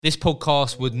This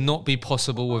podcast would not be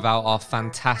possible without our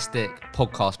fantastic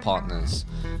podcast partners,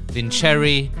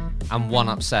 Vincherry and One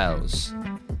Up Sales.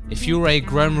 If you're a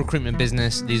growing recruitment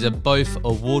business, these are both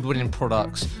award-winning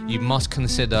products you must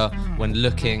consider when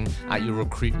looking at your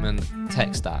recruitment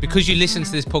tech stack. Because you listen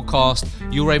to this podcast,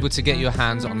 you're able to get your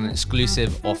hands on an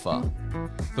exclusive offer.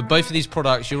 For both of these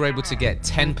products, you're able to get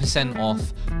 10%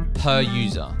 off per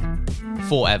user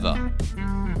forever.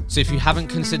 So if you haven't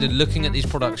considered looking at these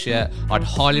products yet, I'd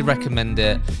highly recommend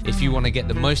it. If you want to get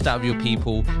the most out of your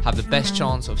people, have the best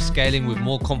chance of scaling with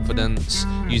more confidence,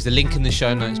 use the link in the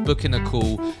show notes, book in a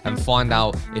call, and find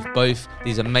out if both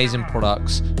these amazing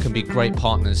products can be great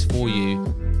partners for you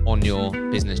on your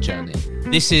business journey.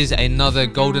 This is another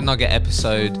Golden Nugget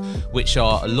episode, which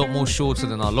are a lot more shorter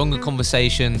than our longer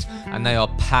conversations, and they are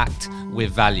packed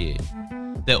with value.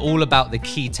 They're all about the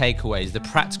key takeaways, the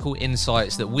practical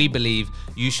insights that we believe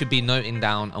you should be noting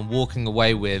down and walking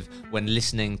away with when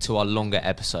listening to our longer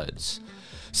episodes.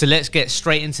 So let's get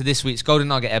straight into this week's Golden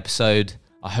Nugget episode.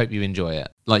 I hope you enjoy it.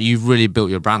 Like, you've really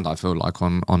built your brand, I feel like,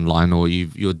 online, or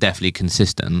you're definitely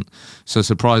consistent. So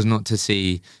surprised not to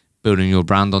see building your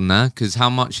brand on there, because how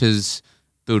much has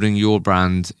building your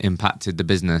brand impacted the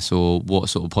business, or what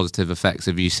sort of positive effects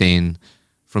have you seen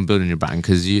from building your brand?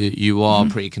 Because you are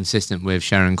pretty consistent with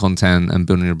sharing content and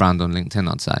building your brand on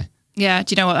LinkedIn, I'd say. Yeah,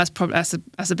 do you know what?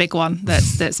 That's a big one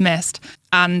that's missed.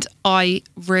 And I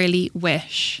really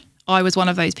wish I was one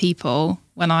of those people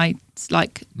when I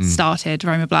started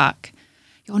Roma Black.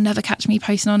 You'll never catch me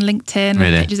posting on LinkedIn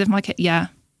with pictures of my kid. Yeah.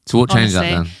 So what changed that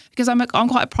then? Because I'm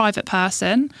quite a private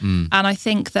person, and I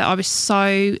think that I was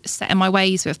so set in my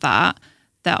ways with that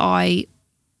I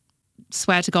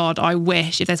swear to God, I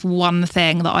wish if there's one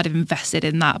thing that I'd have invested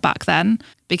in that back then,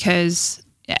 because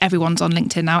everyone's on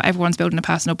LinkedIn now, everyone's building a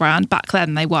personal brand. Back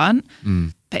then they weren't,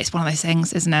 but it's one of those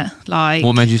things, isn't it? Like,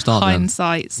 what made you start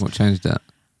hindsight? What changed it?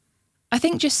 I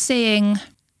think just seeing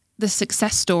the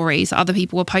success stories that other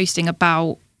people were posting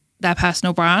about their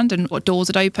personal brand and what doors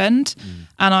had opened,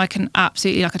 and I can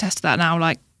absolutely attest to that now.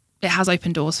 Like, it has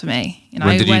opened doors for me. You know,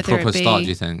 when did you proper start, do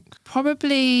you think?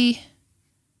 Probably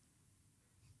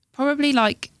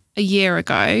like a year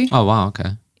ago. Oh, wow,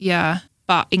 okay. Yeah,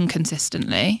 but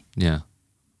inconsistently. Yeah.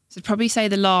 So I'd probably say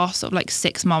the last sort of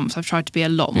 6 months I've tried to be a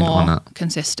lot more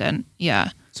consistent. Yeah.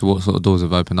 So what sort of doors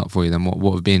have opened up for you then?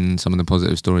 What have been some of the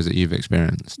positive stories that you've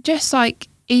experienced? Just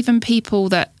even people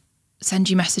that send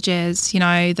you messages,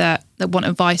 that want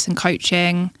advice and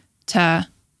coaching to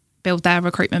build their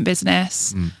recruitment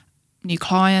business, new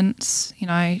clients,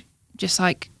 just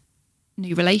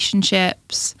new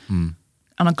relationships.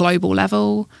 On a global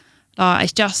level.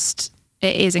 It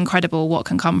is incredible what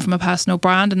can come from a personal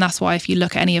brand. And that's why if you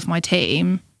look at any of my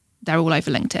team, they're all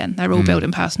over LinkedIn. They're all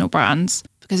building personal brands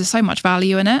because there's so much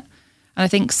value in it. And I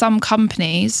think some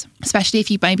companies, especially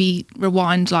if you maybe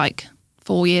rewind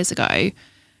 4 years ago,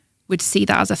 would see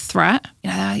that as a threat.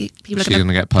 People are going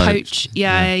to get poached.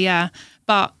 Yeah.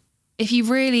 But if you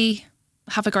really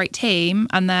have a great team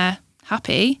and they're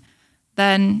happy,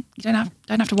 then you don't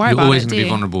have to worry about it. You're always going to be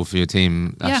vulnerable for your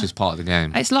team. That's just part of the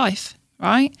game. It's life,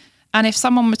 right? And if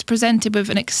someone was presented with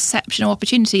an exceptional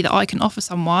opportunity that I can offer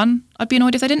someone, I'd be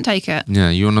annoyed if they didn't take it. Yeah,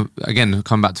 you want to, again,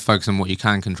 come back to focus on what you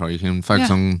can control. You can focus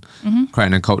on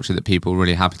creating a culture that people are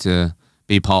really happy to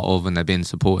be part of and they're being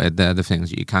supported. They're the things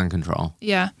that you can control.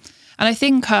 Yeah. And I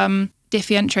think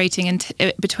differentiating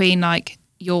between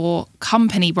your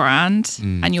company brand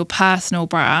and your personal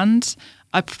brand,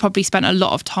 I probably spent a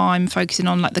lot of time focusing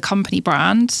on the company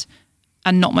brand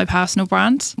and not my personal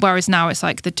brand. Whereas now it's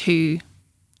the two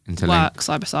work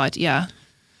side by side. Yeah.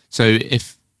 So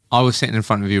if I was sitting in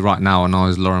front of you right now and I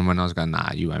was Lauren when I was going,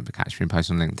 nah, you won't be catching me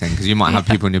posting on LinkedIn, because you might have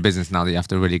people in your business now that you have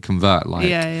to really convert.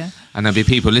 And there'll be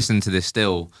people listening to this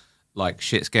still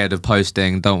shit scared of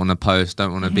posting, don't want to post,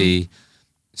 don't want to be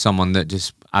someone that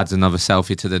just adds another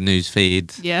selfie to the news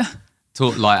feed. Yeah.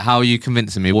 How are you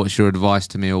convincing me? What's your advice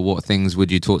to me, or what things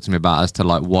would you talk to me about as to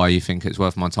why you think it's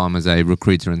worth my time as a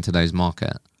recruiter in today's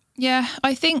market? Yeah,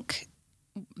 I think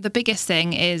the biggest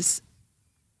thing is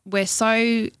we're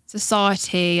so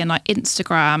society and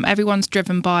Instagram, everyone's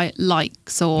driven by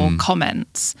likes or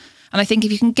comments. And I think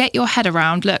if you can get your head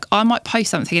around, look, I might post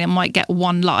something and it might get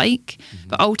one like,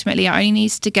 but ultimately it only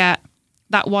needs to get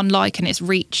that one like and it's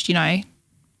reached,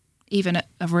 even at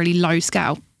a really low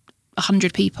scale,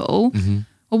 100 people.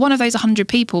 Well, one of those 100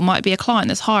 people might be a client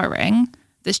that's hiring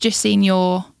that's just seen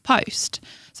your post.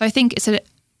 So I think it's a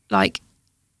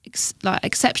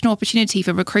exceptional opportunity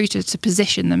for recruiters to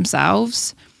position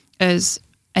themselves as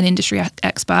an industry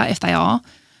expert if they are,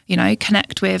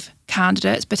 connect with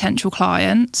candidates, potential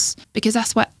clients, because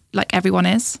that's what everyone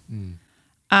is.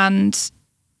 And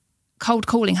cold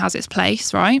calling has its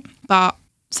place, right? But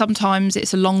sometimes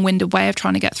it's a long-winded way of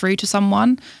trying to get through to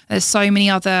someone. There's so many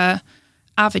other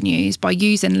avenues by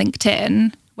using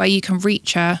LinkedIn where you can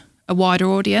reach a wider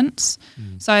audience.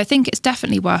 So I think it's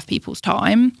definitely worth people's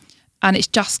time. And it's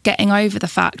just getting over the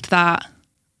fact that,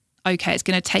 okay, it's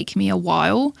going to take me a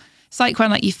while. It's like when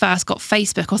like you first got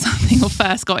Facebook or something, or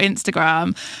first got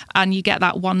Instagram, and you get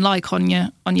that one like on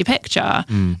your picture.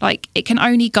 Like it can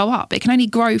only go up. It can only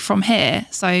grow from here.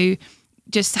 So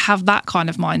just have that kind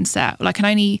of mindset. Like, I can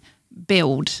only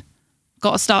build.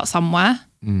 Got to start somewhere.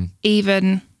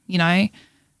 Even, you know,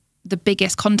 the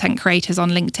biggest content creators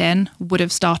on LinkedIn would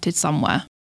have started somewhere.